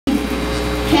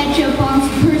catch up on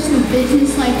some personal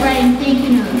business like writing thank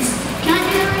you notes. Can I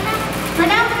do that right now? Right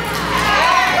now?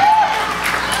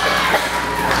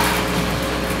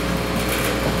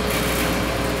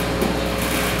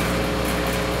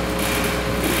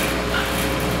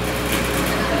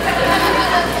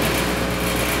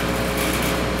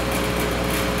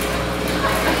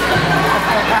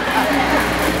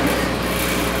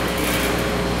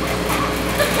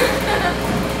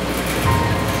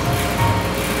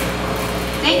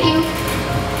 Thank you,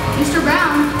 Mr.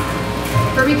 Brown,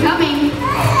 for becoming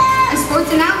a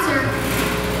sports announcer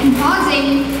and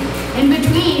pausing in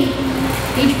between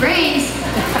each phrase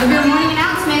of your morning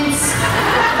announcements.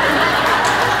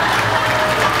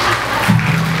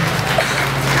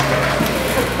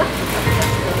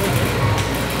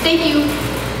 Thank you,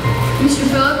 Mr.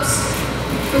 Phillips,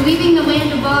 for leaving the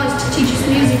land of Oz to teach us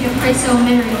music at Price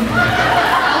Elementary.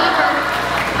 However,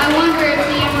 I wonder if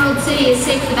the Emerald City is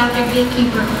safe without their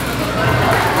gatekeeper.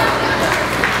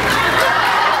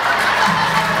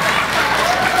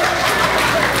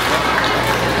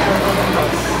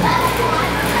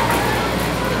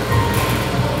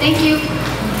 Thank you,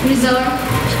 Ms. Zeller,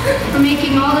 for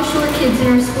making all the short kids in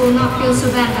our school not feel so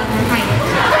bad about their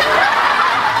height.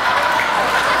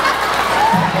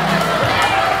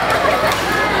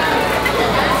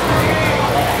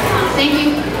 Thank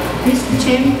you, Mr.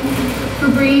 Tim, for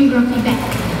bringing Grumpy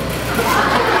back.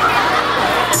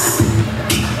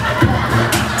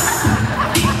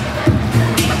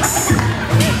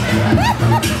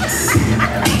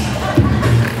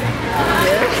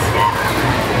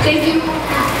 Thank you,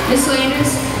 Miss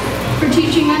Landers, for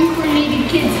teaching uncoordinated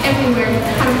kids everywhere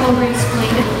how to call race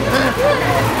blade.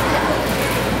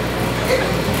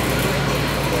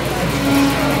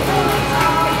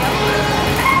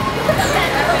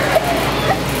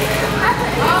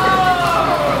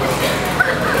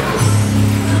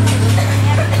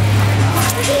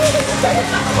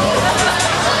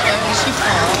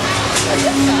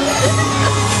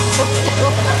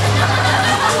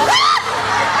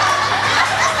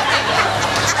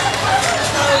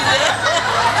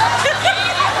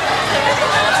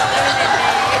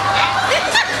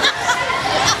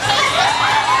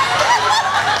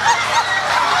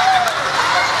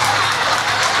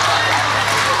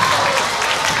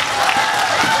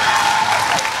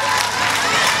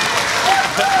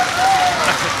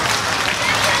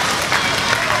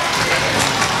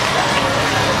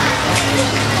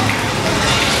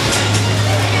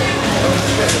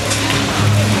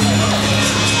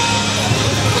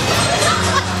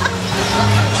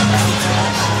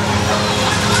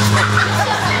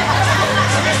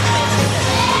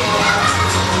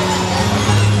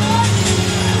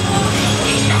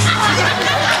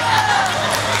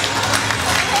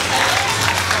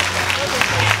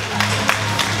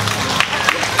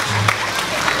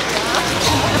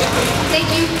 Thank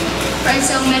you,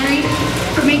 Price Elementary,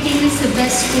 for making this the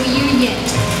best school year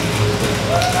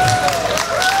yet.